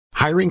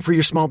Hiring for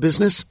your small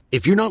business?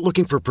 If you're not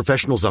looking for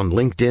professionals on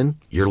LinkedIn,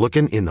 you're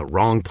looking in the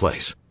wrong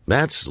place.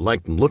 That's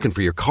like looking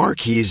for your car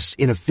keys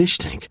in a fish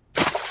tank.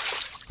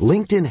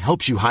 LinkedIn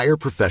helps you hire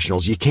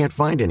professionals you can't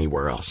find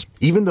anywhere else,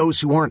 even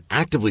those who aren't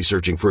actively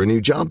searching for a new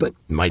job but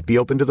might be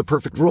open to the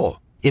perfect role.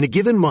 In a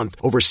given month,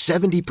 over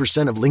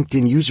 70% of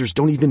LinkedIn users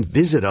don't even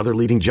visit other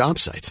leading job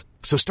sites.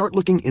 So start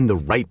looking in the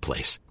right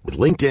place. With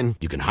LinkedIn,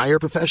 you can hire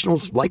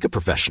professionals like a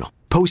professional.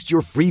 Post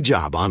your free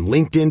job on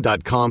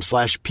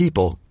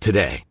linkedin.com/people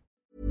today.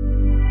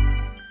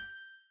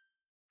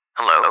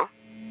 Hello?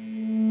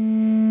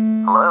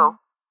 Hello?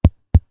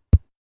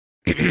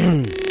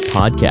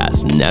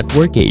 Podcast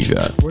Network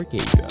Asia.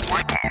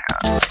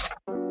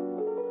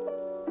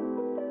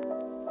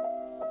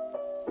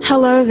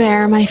 Hello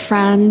there, my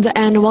friend,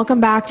 and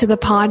welcome back to the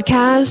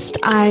podcast.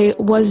 I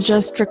was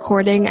just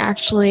recording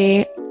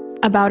actually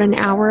about an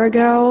hour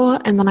ago,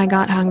 and then I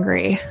got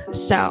hungry.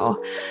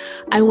 So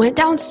I went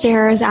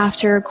downstairs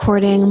after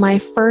recording my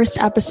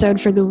first episode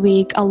for the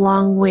week,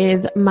 along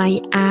with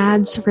my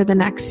ads for the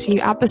next few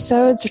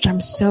episodes, which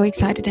I'm so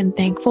excited and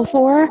thankful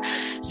for.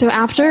 So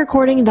after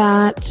recording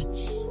that,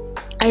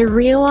 I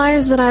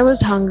realized that I was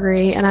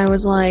hungry, and I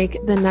was like,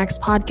 the next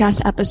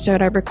podcast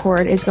episode I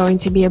record is going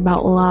to be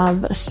about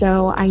love.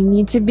 So I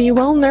need to be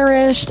well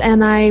nourished,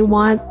 and I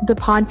want the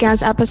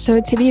podcast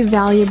episode to be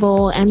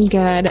valuable and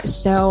good.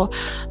 So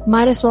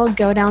might as well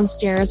go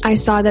downstairs. I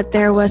saw that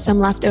there was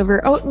some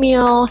leftover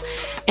oatmeal,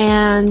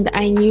 and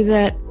I knew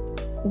that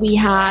we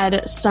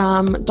had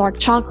some dark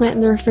chocolate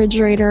in the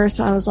refrigerator.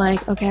 So I was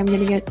like, okay, I'm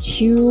going to get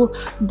 2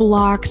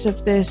 blocks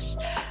of this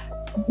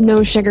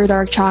no sugar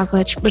dark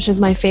chocolate, which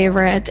is my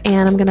favorite,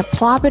 and I'm gonna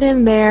plop it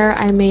in there.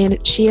 I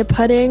made chia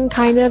pudding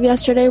kind of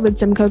yesterday with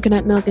some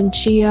coconut milk and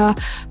chia,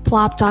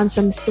 plopped on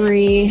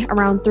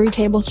around 3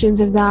 tablespoons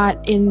of that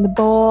in the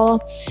bowl,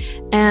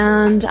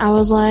 and I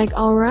was like,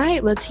 all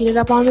right, let's heat it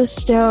up on the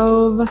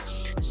stove.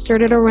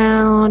 Stirred it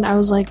around. I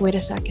was like, wait a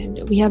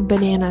second, we have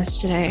bananas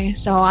today.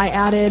 So I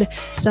added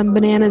some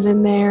bananas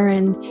in there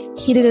and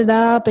heated it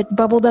up. It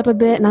bubbled up a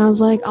bit, and I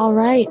was like, all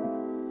right,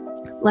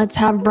 let's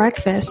have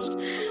breakfast.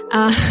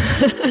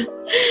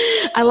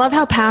 I love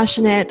how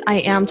passionate I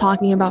am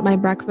talking about my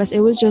breakfast.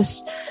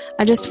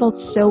 I just felt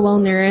so well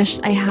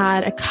nourished. I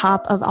had a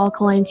cup of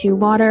alkaline 2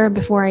 water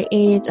before I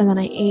ate, and then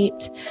I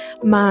ate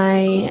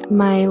my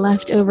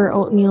leftover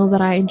oatmeal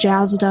that I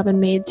jazzed up and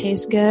made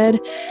taste good,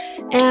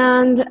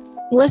 and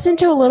listened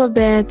to a little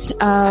bit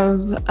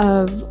of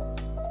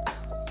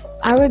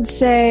I would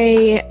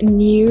say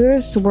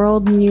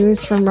world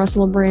news from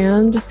Russell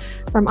Brand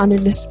from Under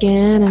the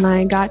Skin, and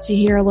I got to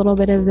hear a little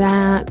bit of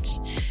that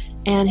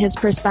and his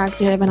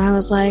perspective, and I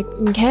was like,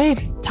 okay,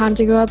 time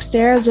to go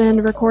upstairs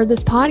and record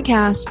this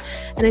podcast.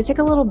 And I took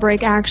a little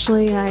break,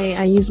 actually.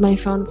 I used my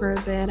phone for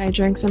a bit. I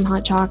drank some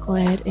hot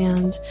chocolate,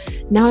 and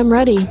now I'm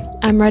ready.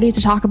 I'm ready to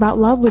talk about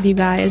love with you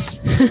guys.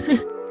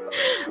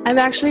 I've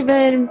actually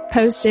been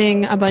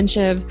posting a bunch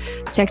of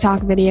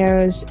TikTok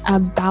videos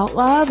about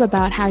love,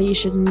 about how you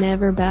should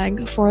never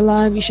beg for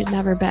love. You should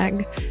never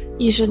beg.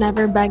 You should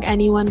never beg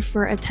anyone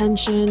for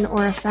attention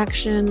or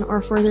affection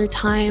or for their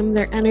time,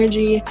 their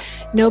energy.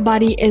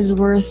 Nobody is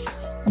worth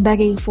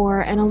begging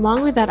for. And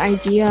along with that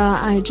idea,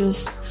 I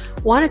just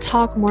want to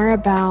talk more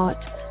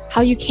about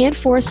how you can't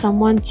force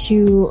someone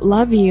to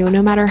love you,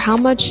 no matter how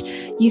much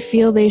you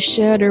feel they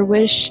should or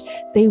wish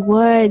they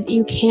would.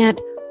 You can't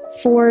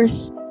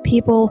force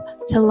people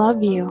to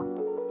love you,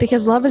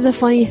 because love is a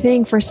funny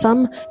thing. For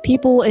some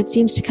people, it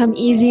seems to come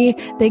easy.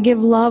 They give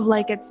love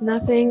like it's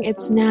nothing.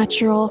 It's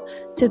natural.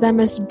 To them,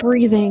 it's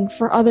breathing.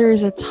 For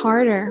others, it's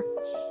harder.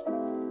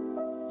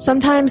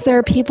 Sometimes there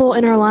are people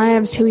in our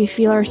lives who we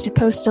feel are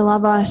supposed to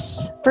love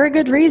us for a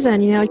good reason.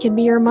 You know, it could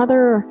be your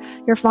mother, or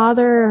your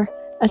father,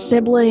 a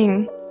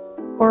sibling,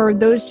 or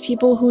those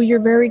people who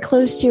you're very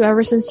close to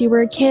ever since you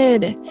were a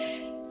kid.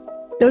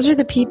 Those are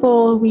the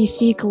people we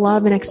seek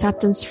love and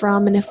acceptance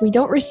from, and if we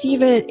don't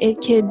receive it,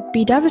 it could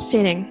be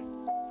devastating,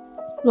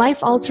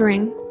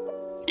 life-altering.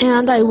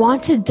 And I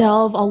want to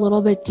delve a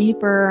little bit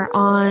deeper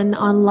on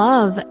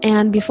love.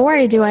 And before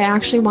I do, I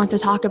actually want to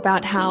talk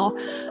about how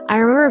I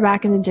remember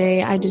back in the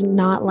day, I did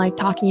not like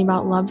talking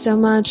about love so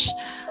much.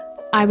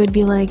 I would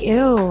be like,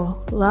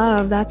 ew,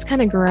 love, that's kind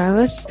of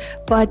gross.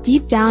 But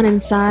deep down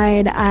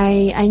inside,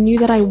 I knew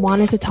that I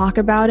wanted to talk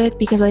about it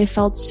because I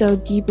felt so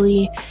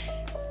deeply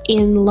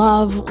in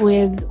love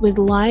with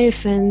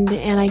life, and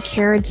I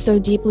cared so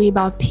deeply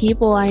about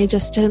people. I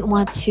just didn't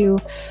want to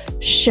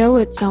show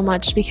it so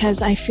much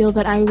because I feel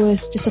that I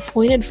was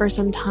disappointed for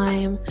some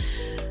time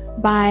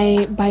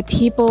by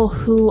people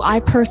who I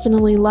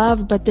personally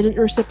loved but didn't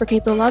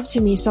reciprocate the love to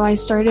me. So I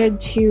started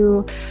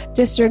to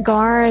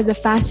disregard the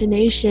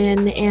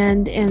fascination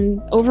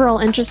and overall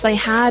interest I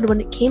had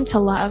when it came to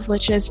love,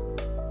 which is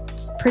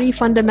pretty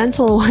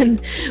fundamental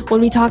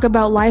when we talk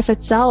about life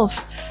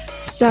itself.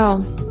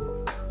 So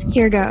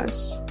here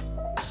goes.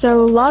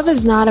 So love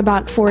is not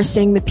about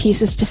forcing the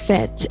pieces to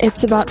fit.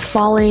 It's about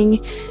falling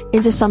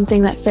into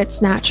something that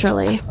fits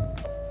naturally.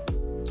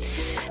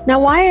 Now,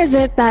 why is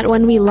it that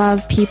when we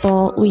love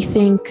people, we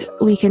think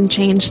we can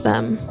change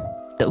them?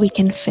 that we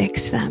can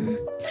fix them,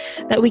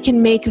 that we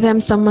can make them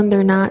someone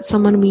they're not,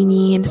 someone we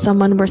need,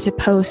 someone we're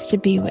supposed to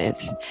be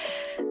with.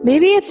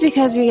 Maybe it's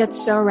because we get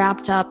so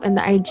wrapped up in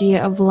the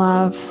idea of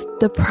love,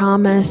 the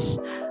promise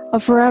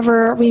of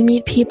forever. We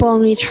meet people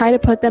and we try to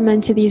put them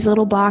into these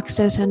little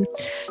boxes and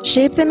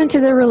shape them into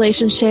the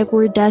relationship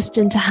we're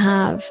destined to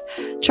have.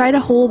 Try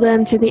to hold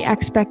them to the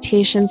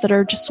expectations that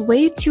are just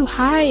way too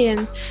high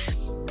and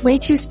way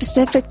too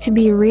specific to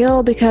be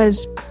real,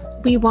 because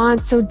we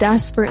want so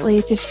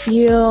desperately to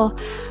feel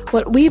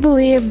what we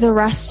believe the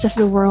rest of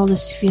the world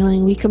is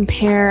feeling. We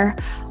compare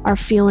our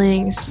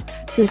feelings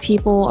to the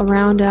people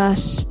around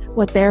us,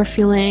 what they're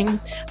feeling.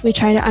 We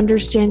try to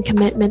understand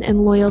commitment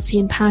and loyalty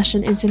and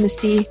passion,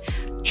 intimacy,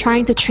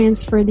 trying to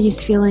transfer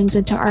these feelings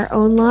into our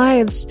own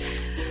lives.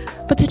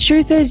 But the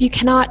truth is, you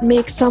cannot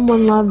make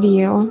someone love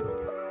you.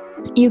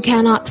 You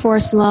cannot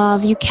force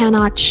love. You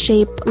cannot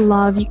shape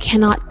love. You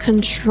cannot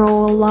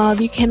control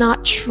love. You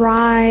cannot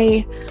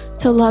try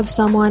to love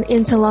someone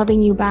into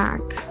loving you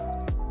back.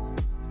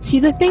 See,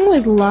 the thing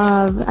with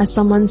love, as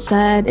someone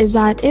said, is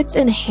that it's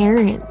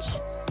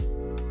inherent.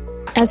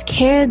 As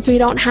kids, we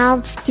don't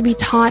have to be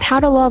taught how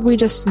to love, we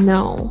just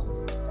know.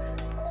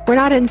 We're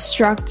not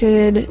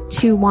instructed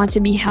to want to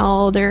be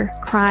held or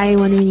cry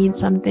when we need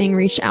something,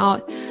 reach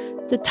out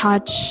to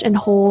touch and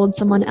hold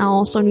someone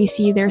else when we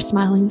see their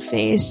smiling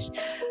face.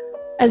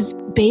 As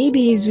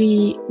babies,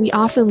 we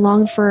often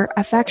long for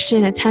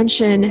affection,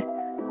 attention.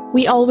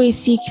 We always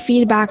seek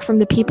feedback from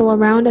the people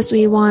around us.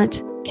 We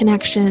want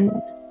connection.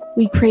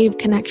 We crave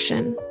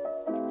connection.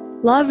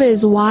 Love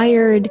is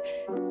wired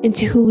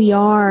into who we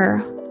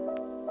are.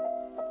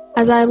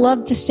 As I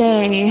love to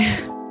say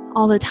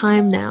all the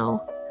time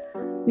now,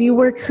 we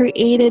were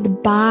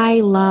created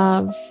by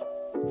love,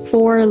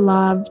 for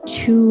love,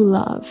 to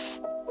love.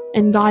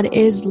 And God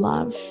is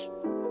love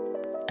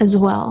as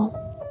well.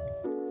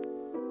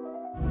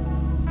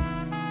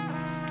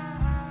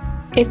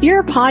 If you're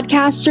a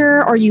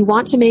podcaster or you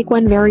want to make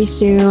one very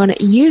soon,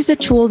 use the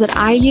tool that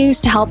I use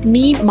to help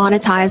me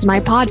monetize my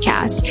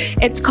podcast.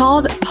 It's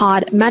called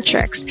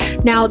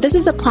Podmetrics. Now, this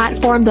is a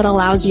platform that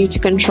allows you to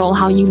control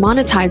how you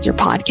monetize your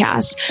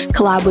podcast,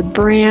 collab with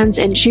brands,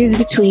 and choose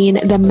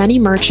between the many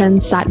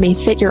merchants that may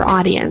fit your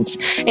audience.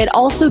 It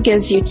also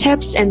gives you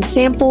tips and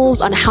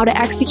samples on how to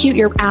execute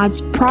your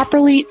ads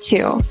properly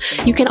too.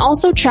 You can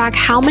also track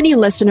how many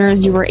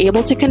listeners you were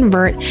able to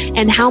convert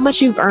and how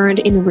much you've earned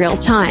in real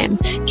time.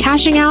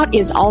 Cashing out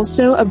is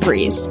also a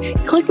breeze.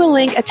 Click the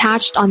link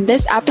attached on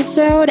this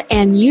episode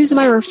and use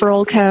my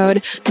referral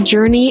code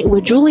Journey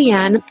with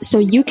Julianne so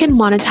you can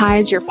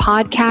monetize your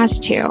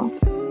podcast too.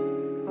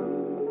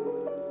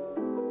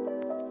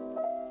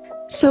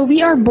 So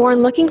we are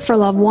born looking for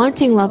love,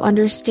 wanting love,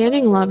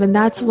 understanding love, and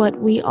that's what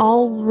we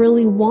all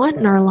really want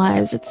in our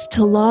lives. It's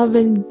to love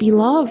and be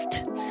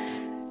loved.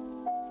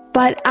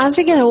 But as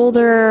we get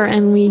older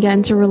and we get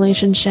into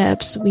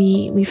relationships,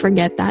 we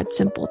forget that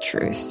simple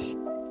truth.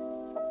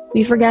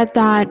 We forget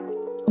that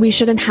we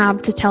shouldn't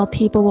have to tell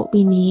people what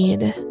we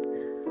need.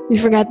 We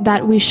forget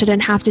that we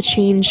shouldn't have to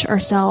change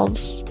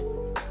ourselves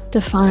to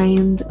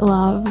find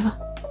love.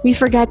 We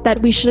forget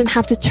that we shouldn't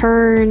have to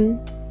turn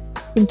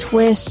and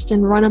twist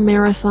and run a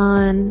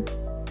marathon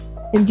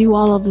and do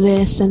all of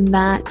this and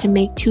that to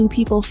make two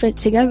people fit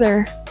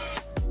together.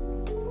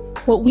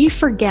 What we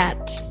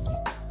forget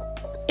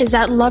is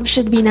that love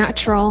should be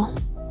natural.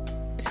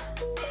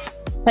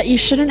 That you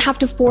shouldn't have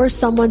to force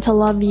someone to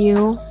love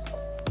you.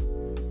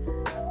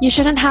 You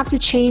shouldn't have to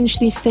change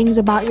these things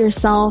about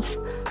yourself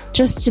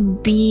just to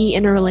be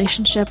in a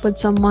relationship with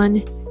someone.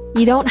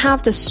 You don't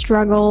have to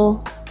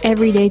struggle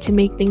every day to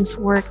make things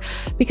work.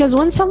 Because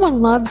when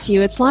someone loves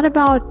you, it's not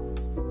about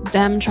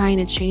them trying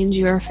to change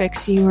you or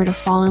fix you or to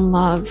fall in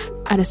love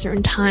at a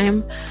certain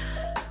time.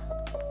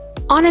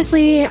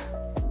 Honestly,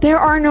 there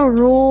are no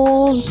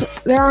rules.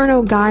 There are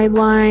no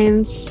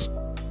guidelines.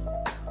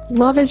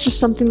 Love is just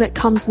something that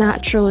comes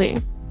naturally.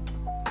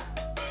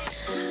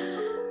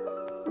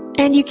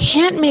 And you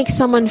can't make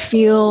someone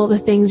feel the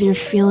things you're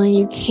feeling.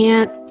 You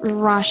can't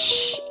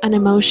rush an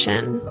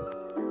emotion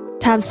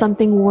to have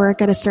something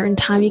work at a certain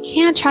time. You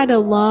can't try to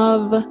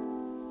love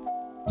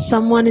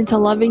someone into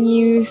loving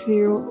you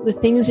through the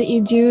things that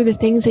you do, the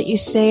things that you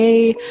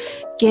say,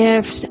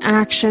 gifts,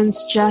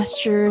 actions,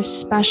 gestures,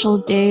 special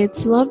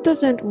dates. Love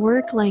doesn't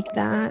work like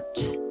that.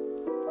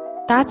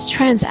 That's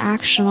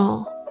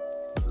transactional.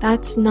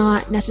 That's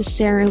not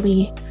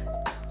necessarily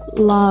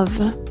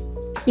love.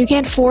 You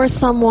can't force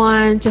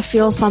someone to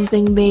feel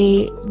something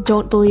they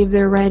don't believe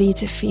they're ready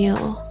to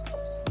feel.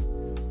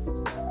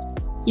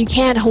 You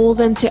can't hold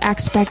them to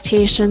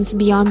expectations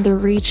beyond their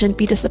reach and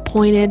be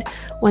disappointed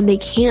when they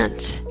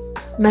can't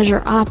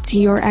measure up to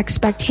your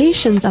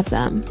expectations of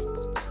them.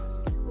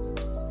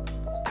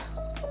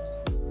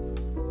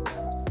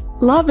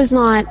 Love is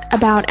not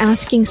about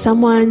asking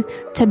someone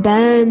to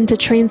bend, to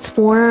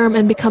transform,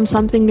 and become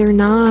something they're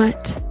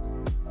not.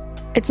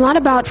 It's not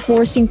about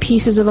forcing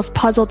pieces of a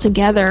puzzle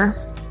together.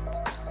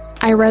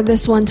 I read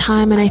this one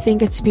time and I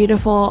think it's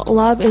beautiful.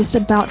 Love is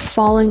about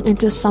falling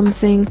into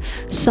something,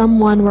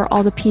 someone where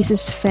all the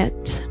pieces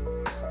fit.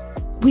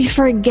 we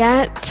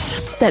forget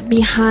that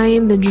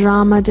behind the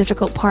drama,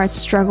 difficult parts,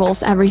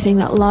 struggles, everything,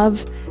 that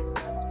love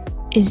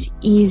is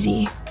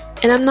easy.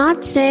 And I'm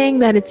not saying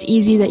that it's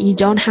easy, that you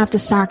don't have to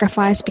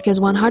sacrifice,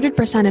 because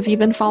 100%, if you've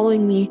been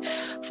following me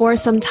for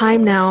some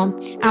time now,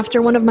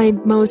 after one of my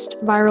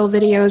most viral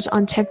videos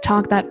on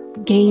TikTok that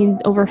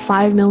gained over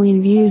 5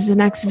 million views, the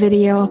next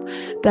video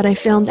that I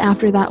filmed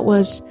after that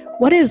was,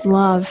 what is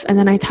love? And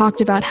then I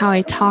talked about how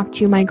I talked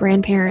to my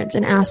grandparents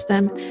and asked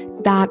them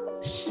that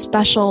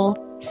special,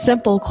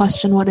 simple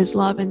question, what is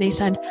love? And they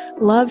said,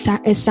 love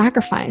is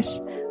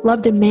sacrifice.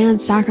 Love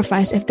demands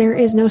sacrifice. If there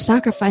is no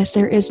sacrifice,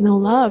 there is no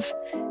love.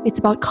 It's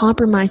about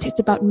compromise. It's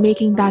about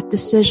making that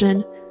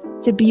decision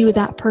to be with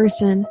that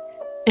person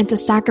and to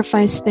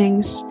sacrifice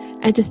things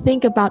and to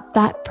think about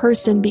that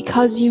person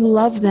because you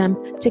love them,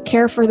 to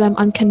care for them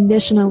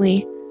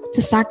unconditionally,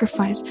 to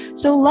sacrifice.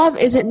 So love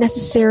isn't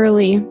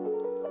necessarily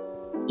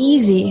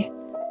easy.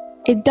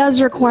 It does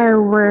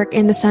require work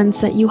in the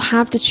sense that you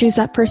have to choose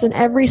that person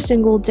every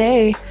single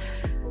day.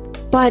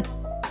 But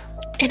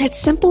in its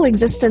simple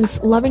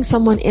existence, loving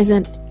someone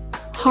isn't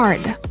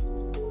hard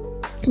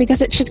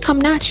because it should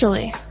come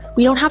naturally.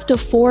 We don't have to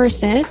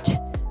force it.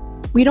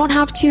 We don't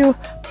have to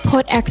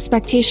put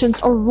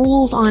expectations or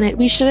rules on it.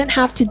 We shouldn't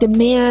have to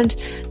demand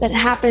that it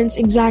happens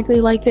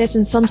exactly like this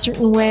in some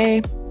certain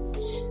way.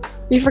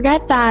 We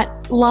forget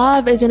that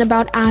love isn't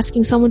about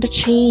asking someone to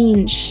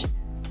change.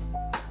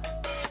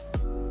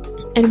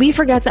 And we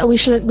forget that we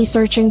shouldn't be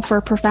searching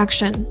for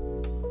perfection.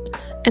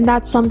 And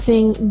that's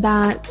something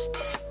that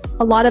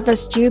a lot of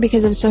us do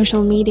because of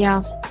social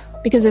media,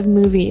 because of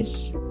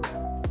movies.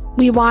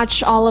 We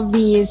watch all of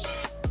these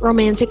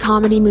romantic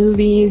comedy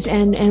movies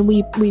and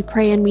we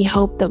pray and we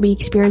hope that we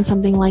experience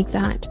something like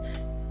that.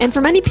 And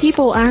for many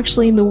people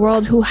actually in the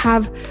world who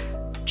have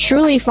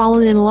truly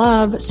fallen in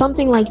love,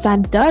 something like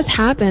that does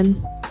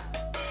happen.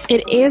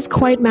 It is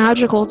quite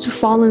magical to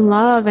fall in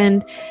love,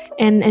 and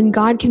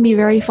God can be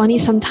very funny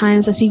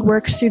sometimes as he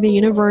works through the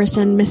universe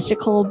and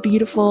mystical,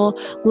 beautiful,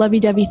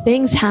 lovey-dovey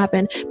things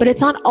happen. But it's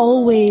not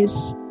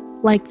always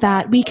like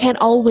that. We can't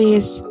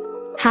always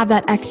have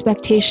that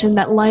expectation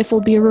that life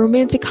will be a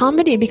romantic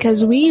comedy,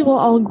 because we will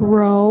all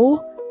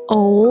grow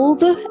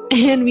old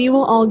and we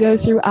will all go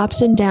through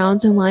ups and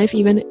downs in life,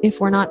 even if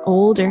we're not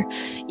old or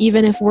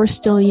even if we're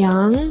still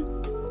young.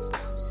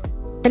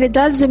 And it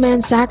does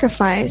demand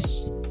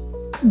sacrifice,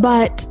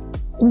 but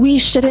we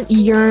shouldn't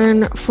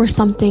yearn for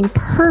something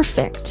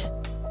perfect.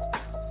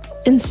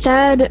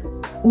 Instead,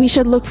 we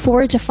should look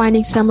forward to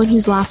finding someone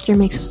whose laughter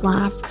makes us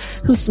laugh,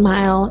 whose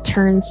smile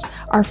turns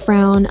our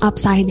frown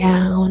upside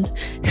down,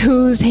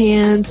 whose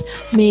hands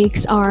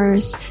makes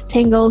ours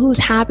tingle, whose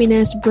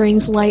happiness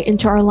brings light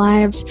into our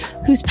lives,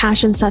 whose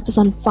passion sets us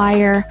on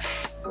fire,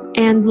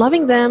 and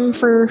loving them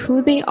for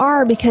who they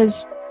are,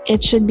 because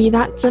it should be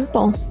that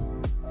simple.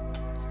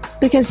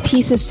 Because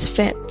pieces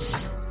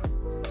fit.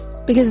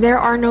 Because there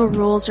are no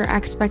rules or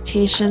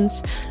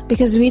expectations,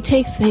 because we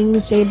take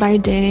things day by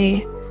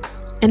day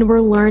and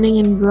we're learning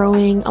and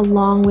growing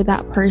along with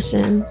that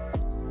person.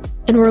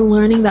 And we're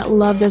learning that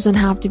love doesn't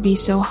have to be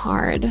so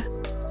hard.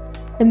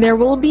 And there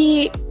will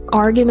be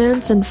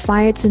arguments and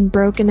fights and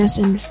brokenness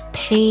and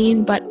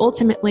pain, but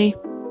ultimately,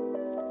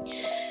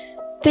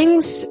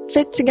 things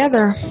fit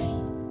together.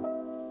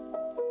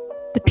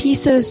 The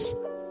pieces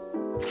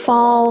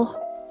fall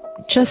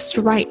just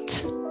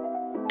right.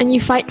 And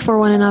you fight for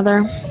one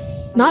another.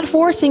 Not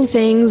forcing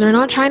things or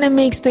not trying to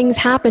make things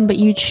happen, but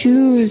you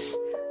choose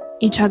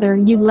each other.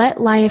 You let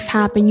life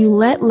happen. You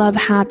let love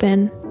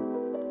happen.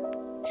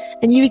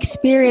 And you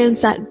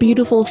experience that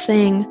beautiful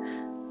thing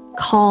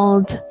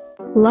called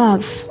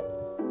love.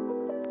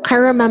 I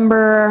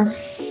remember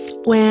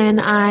when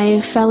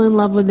I fell in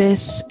love with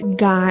this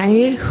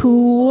guy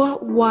who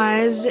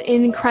was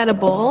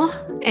incredible.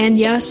 And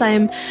yes,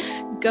 I'm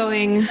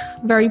going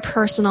very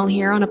personal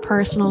here on a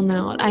personal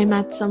note. I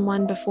met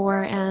someone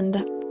before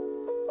and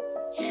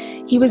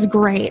he was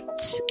great,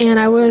 and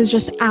I was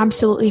just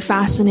absolutely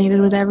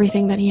fascinated with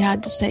everything that he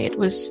had to say. It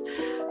was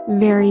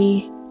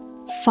very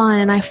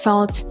fun, and I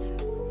felt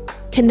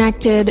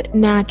connected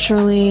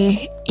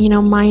naturally,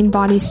 mind,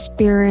 body,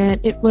 spirit.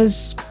 It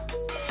was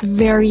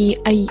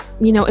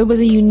it was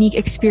a unique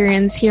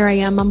experience. Here I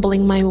am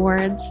mumbling my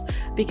words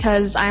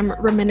because I'm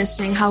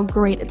reminiscing how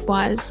great it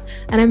was,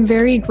 and I'm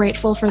very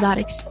grateful for that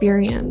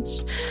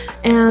experience.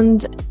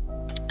 And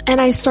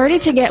I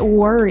started to get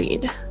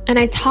worried. And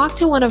I talked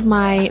to one of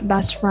my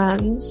best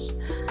friends,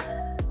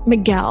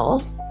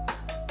 Miguel,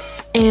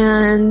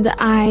 and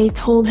I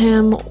told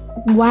him,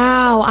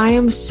 wow, I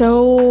am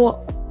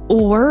so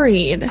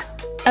worried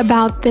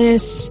about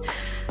this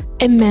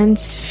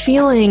immense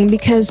feeling,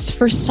 because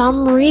for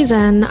some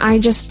reason I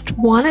just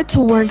wanted to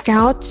work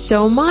out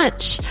so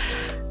much,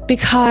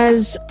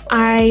 because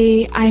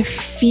I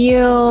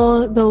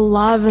feel the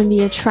love and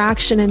the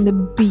attraction and the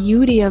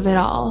beauty of it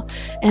all,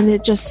 and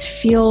it just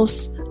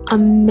feels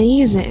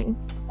amazing.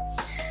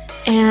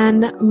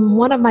 And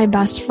one of my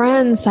best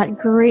friends, that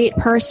great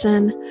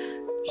person,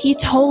 he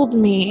told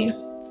me,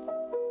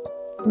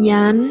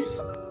 Yen,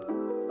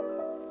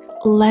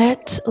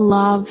 let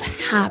love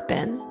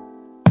happen.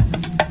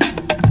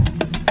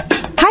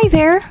 Hi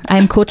there,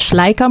 I'm Coach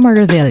Laika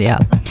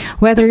Maravilla.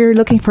 Whether you're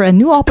looking for a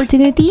new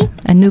opportunity,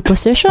 a new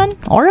position,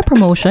 or a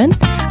promotion,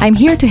 I'm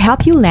here to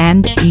help you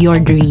land your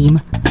dream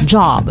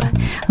job.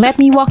 Let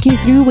me walk you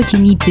through what you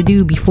need to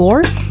do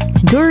before,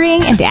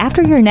 during, and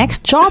after your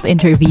next job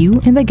interview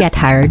in the Get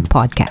Hired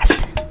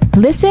podcast.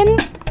 Listen,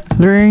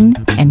 learn,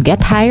 and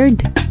get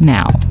hired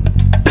now.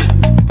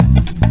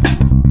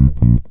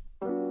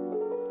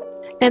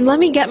 And let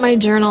me get my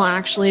journal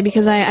actually,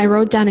 because I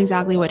wrote down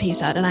exactly what he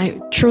said and I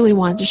truly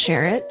want to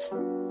share it.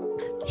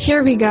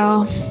 Here we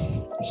go.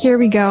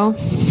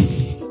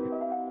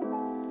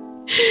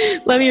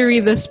 Let me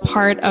read this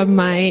part of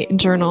my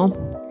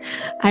journal.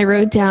 I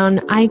wrote down,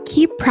 I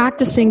keep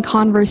practicing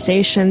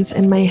conversations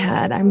in my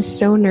head. I'm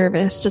so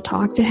nervous to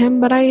talk to him,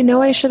 but I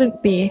know I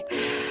shouldn't be.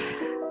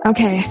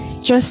 Okay,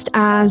 just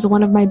as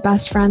one of my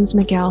best friends,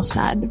 Miguel,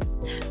 said,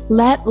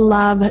 let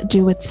love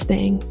do its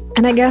thing.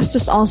 And I guess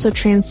this also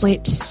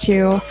translates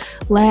to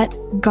let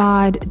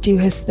God do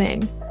his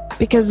thing,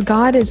 because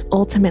God is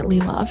ultimately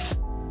love.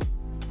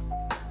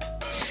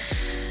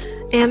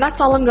 And that's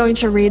all I'm going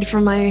to read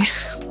from my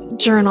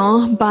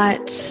journal,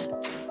 but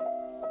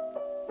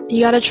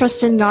you got to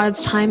trust in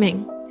God's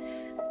timing,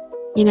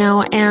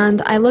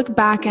 and I look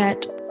back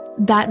at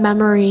that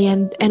memory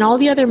and all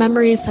the other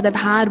memories that I've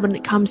had when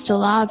it comes to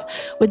love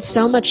with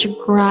so much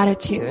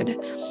gratitude.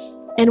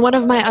 And one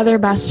of my other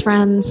best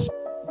friends,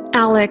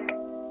 Alec,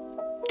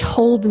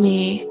 told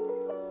me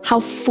how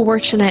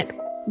fortunate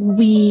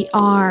we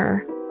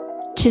are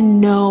to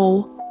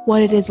know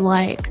what it is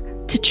like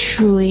to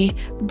truly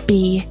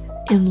be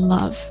in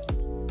love.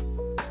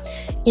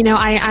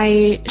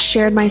 I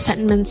shared my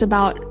sentiments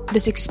about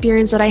this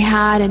experience that I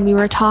had, and we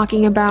were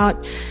talking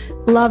about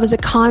love as a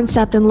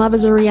concept and love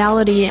as a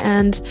reality,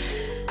 and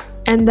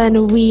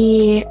then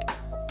we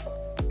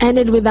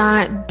ended with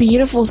that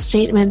beautiful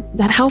statement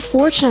that how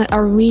fortunate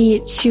are we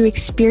to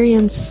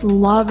experience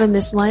love in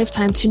this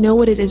lifetime, to know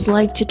what it is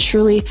like to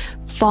truly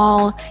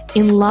fall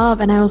in love.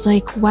 And I was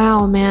like,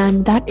 wow,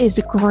 man, that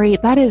is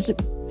great. That is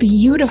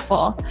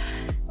beautiful.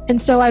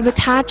 And so I've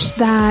attached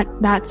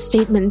that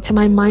statement to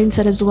my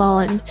mindset as well.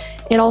 And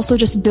it also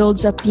just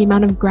builds up the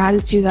amount of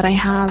gratitude that I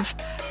have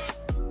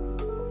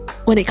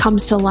when it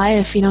comes to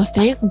life.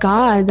 Thank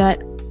God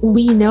that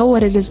we know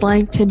what it is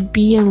like to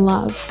be in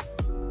love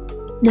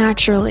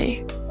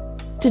naturally,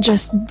 to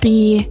just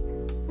be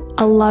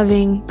a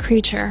loving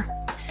creature.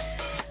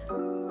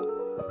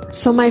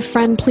 So my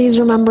friend, please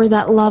remember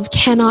that love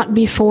cannot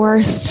be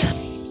forced.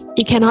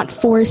 You cannot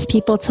force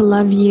people to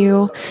love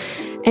you.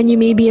 And you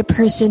may be a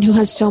person who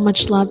has so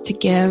much love to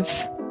give,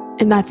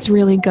 and that's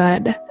really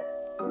good.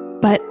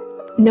 But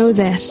know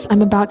this,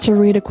 I'm about to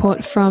read a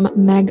quote from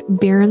Meg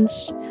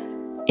Behrens.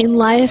 In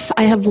life,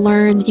 I have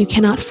learned you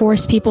cannot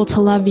force people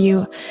to love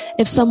you.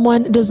 If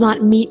someone does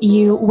not meet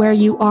you where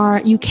you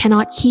are, you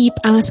cannot keep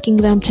asking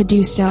them to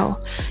do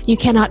so. You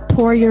cannot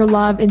pour your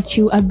love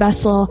into a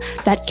vessel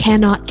that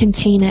cannot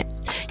contain it.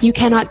 You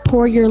cannot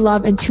pour your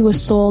love into a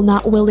soul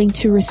not willing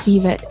to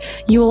receive it.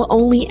 You will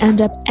only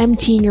end up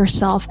emptying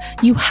yourself.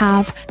 You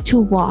have to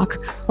walk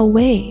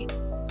away.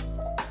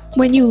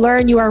 When you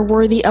learn you are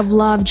worthy of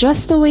love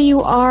just the way you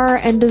are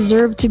and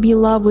deserve to be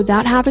loved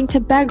without having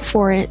to beg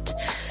for it,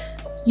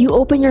 you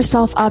open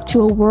yourself up to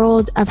a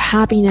world of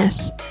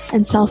happiness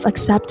and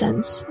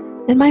self-acceptance.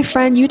 And my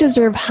friend, you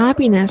deserve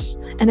happiness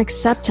and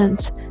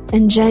acceptance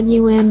and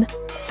genuine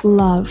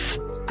love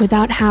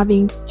without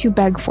having to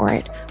beg for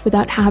it,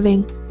 without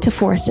having to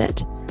force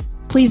it.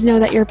 Please know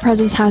that your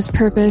presence has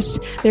purpose.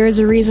 There is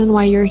a reason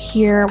why you're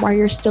here, why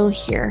you're still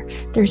here.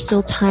 There's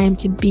still time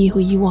to be who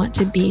you want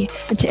to be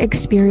and to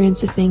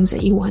experience the things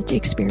that you want to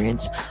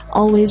experience.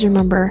 Always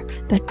remember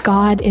that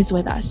God is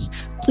with us.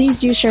 Please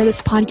do share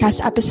this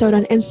podcast episode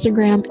on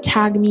Instagram,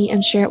 tag me,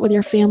 and share it with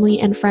your family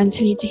and friends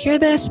who need to hear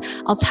this.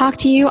 I'll talk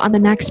to you on the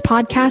next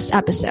podcast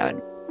episode.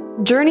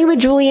 Journey with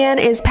Julianne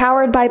is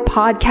powered by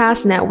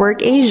Podcast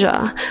Network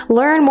Asia.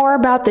 Learn more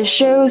about the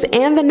shows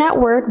and the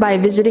network by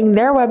visiting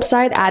their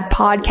website at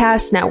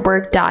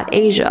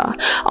podcastnetwork.asia.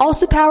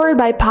 Also powered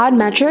by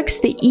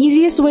Podmetrics, the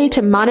easiest way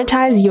to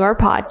monetize your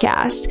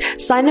podcast.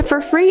 Sign up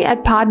for free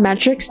at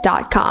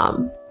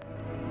podmetrics.com.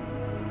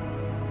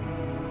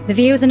 The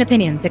views and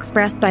opinions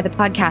expressed by the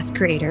podcast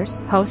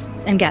creators,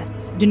 hosts, and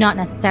guests do not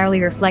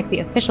necessarily reflect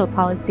the official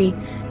policy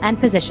and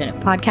position of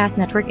Podcast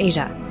Network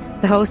Asia,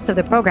 the hosts of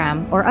the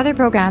program, or other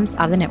programs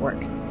of the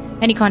network.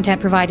 Any content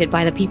provided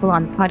by the people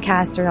on the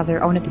podcast are of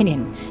their own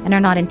opinion and are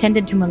not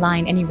intended to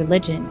malign any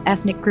religion,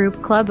 ethnic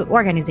group, club,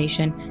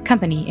 organization,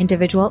 company,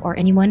 individual, or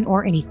anyone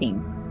or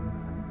anything.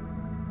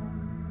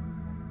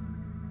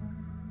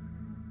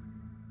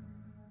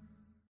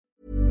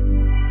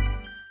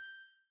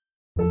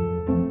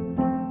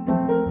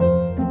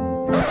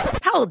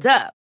 Hold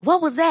up. What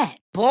was that?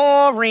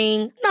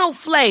 Boring. No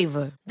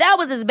flavor. That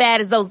was as bad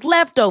as those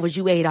leftovers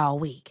you ate all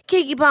week.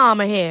 Keke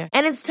Palmer here,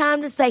 and it's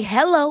time to say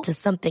hello to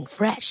something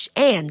fresh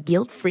and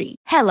guilt-free.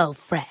 Hello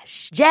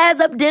Fresh. Jazz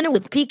up dinner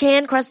with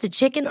pecan-crusted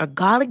chicken or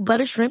garlic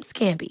butter shrimp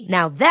scampi.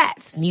 Now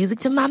that's music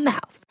to my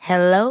mouth.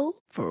 Hello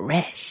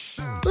Fresh.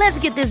 Let's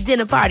get this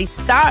dinner party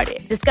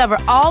started. Discover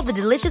all the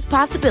delicious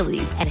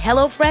possibilities at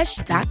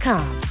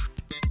HelloFresh.com.